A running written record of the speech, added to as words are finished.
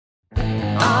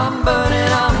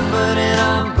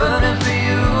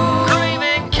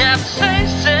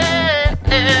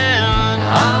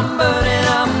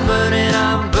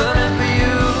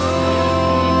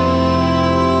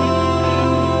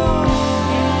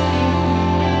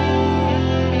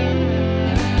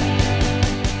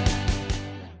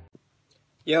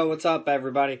Yo, what's up,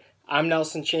 everybody? I'm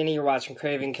Nelson Cheney. You're watching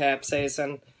Craving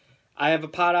Capsaicin. I have a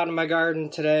pod out of my garden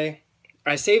today.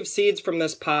 I saved seeds from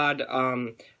this pod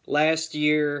last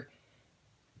year,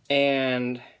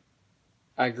 and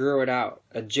I grew it out.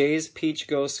 A Jay's Peach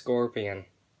Ghost Scorpion.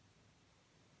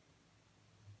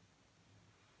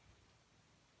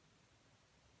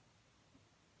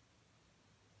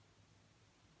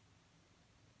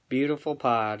 Beautiful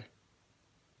pod.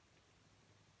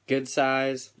 Good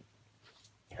size.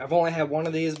 I've only had one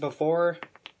of these before.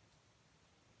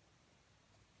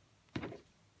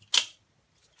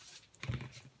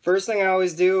 First thing I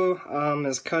always do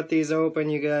is cut these open.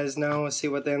 You guys know, see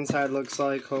what the inside looks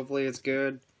like. Hopefully it's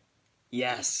good.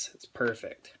 Yes, it's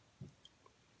perfect.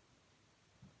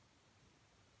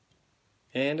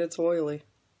 And it's oily.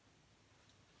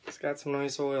 It's got some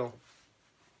nice oil.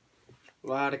 A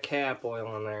lot of cap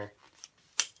oil in there.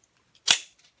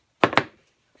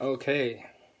 Okay.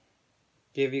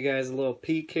 Give you guys a little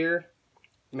peek here.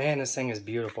 Man, this thing is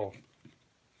beautiful.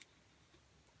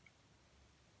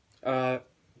 It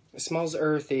smells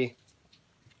earthy.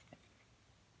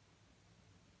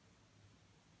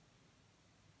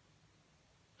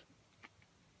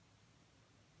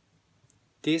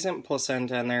 Decent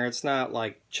placenta in there. It's not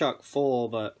like chock full,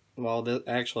 but, well,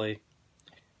 actually,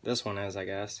 this one is, I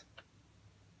guess.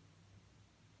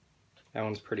 That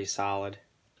one's pretty solid.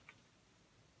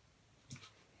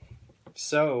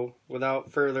 So,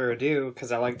 without further ado,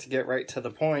 because I like to get right to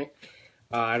the point,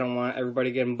 I don't want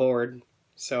everybody getting bored.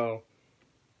 So,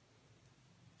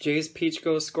 Jay's Peach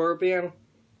Ghost Scorpion,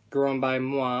 grown by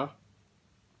moi.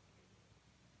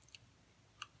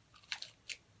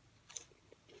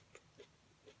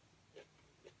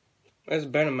 It's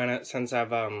been a minute since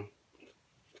I've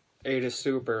ate a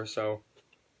super, so.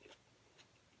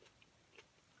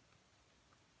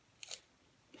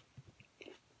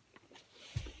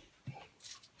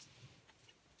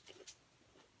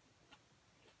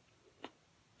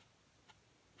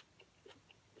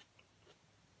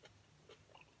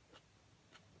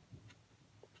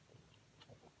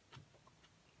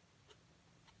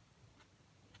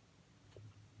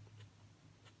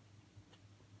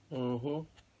 Mm-hmm.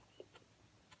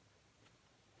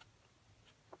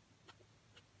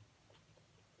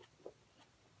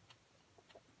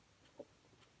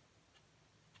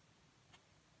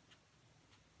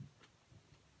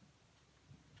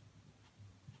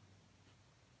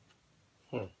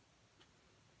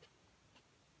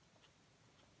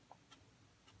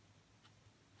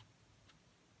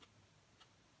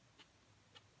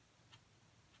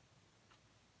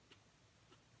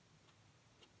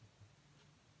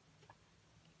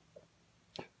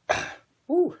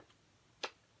 Woo.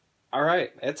 All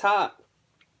right, it's hot.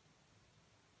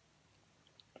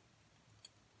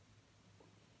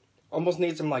 Almost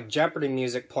need some like Jeopardy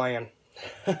music playing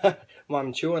while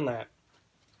I'm chewing that.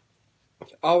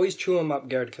 Always chew them up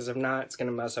good, because if not, it's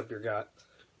gonna mess up your gut.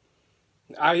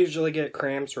 I usually get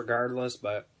cramps regardless,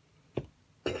 but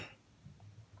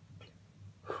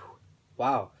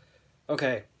wow.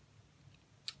 Okay.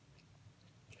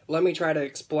 Let me try to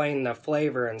explain the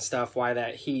flavor and stuff, why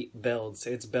that heat builds.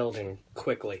 It's building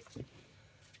quickly.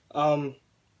 When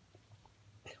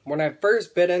I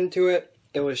first bit into it,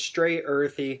 it was straight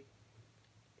earthy.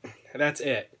 That's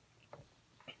it.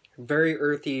 Very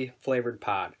earthy flavored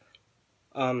pod.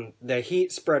 The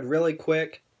heat spread really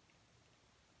quick.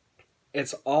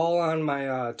 It's all on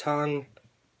my tongue.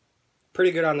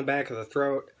 Pretty good on the back of the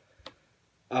throat.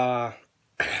 Wow.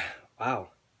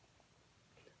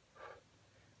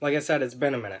 Like I said, it's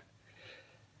been a minute.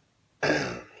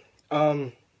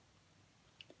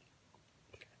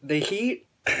 The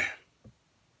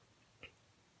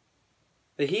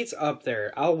heat's up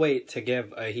there. I'll wait to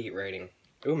give a heat rating.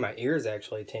 Ooh, my ear's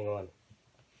actually tingling.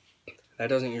 That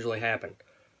doesn't usually happen.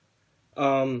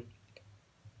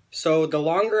 So the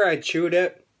longer I chewed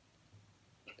it,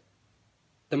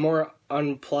 the more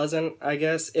unpleasant, I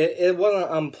guess. It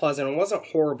wasn't unpleasant. It wasn't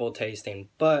horrible tasting,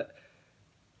 but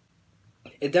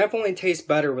it definitely tastes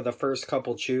better with the first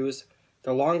couple chews.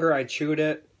 The longer I chewed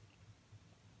it,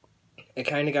 it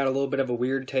kind of got a little bit of a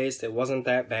weird taste. It wasn't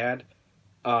that bad.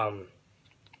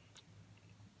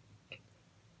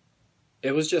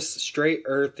 It was just straight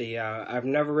earthy. I've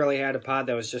never really had a pod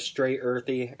that was just straight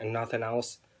earthy and nothing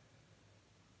else.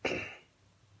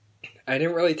 I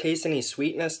didn't really taste any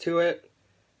sweetness to it.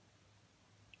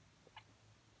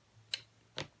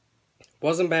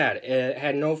 Wasn't bad. It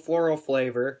had no floral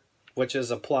flavor, which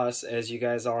is a plus. As you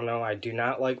guys all know, I do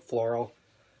not like floral.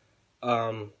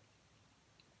 The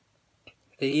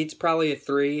heat's probably a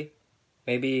 3,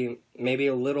 maybe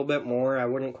a little bit more. I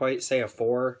wouldn't quite say a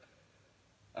 4.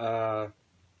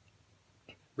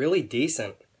 really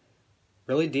decent.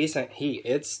 Really decent heat.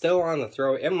 It's still on the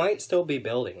throat. It might still be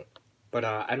building, but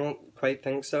I don't quite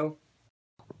think so.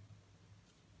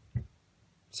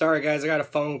 Sorry guys, I got a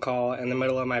phone call in the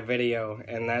middle of my video,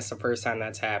 and that's the first time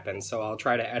that's happened, so I'll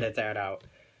try to edit that out.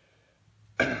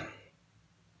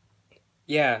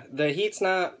 Yeah, the heat's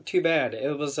not too bad.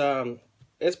 It was,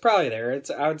 it's probably there.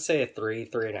 I would say a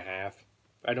 3.5.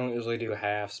 I don't usually do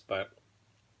halves, but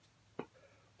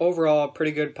overall,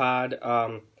 pretty good pod.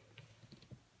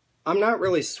 I'm not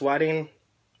really sweating.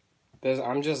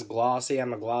 I'm just glossy.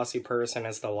 I'm a glossy person.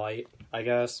 It's the light, I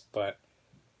guess, but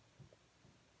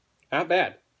not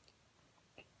bad.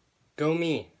 Go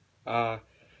me.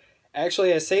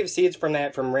 Actually, I saved seeds from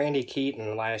that from Randy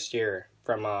Keaton last year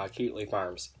from Keatley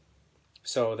Farms.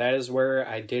 So that is where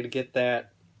I did get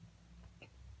that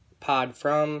pod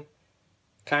from,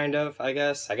 kind of, I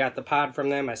guess. I got the pod from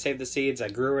them. I saved the seeds. I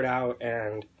grew it out,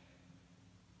 and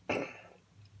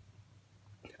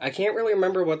I can't really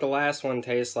remember what the last one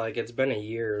tastes like. It's been a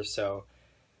year or so.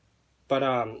 But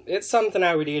it's something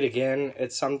I would eat again.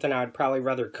 It's something I'd probably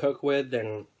rather cook with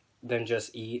than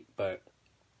just eat. But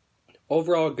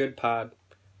overall, good pod.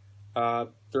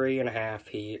 3.5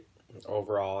 heat.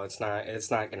 Overall, it's not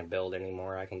going to build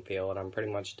anymore. I can feel it. I'm pretty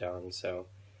much done. So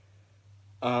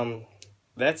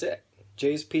that's it.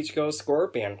 Jay's Peach Goes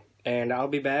Scorpion. And I'll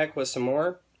be back with some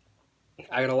more.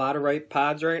 I got a lot of ripe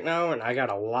pods right now, and I got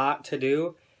a lot to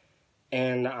do.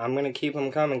 And I'm going to keep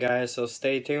them coming, guys. So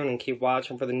stay tuned and keep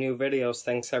watching for the new videos.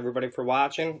 Thanks, everybody, for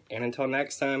watching. And until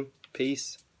next time,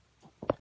 peace.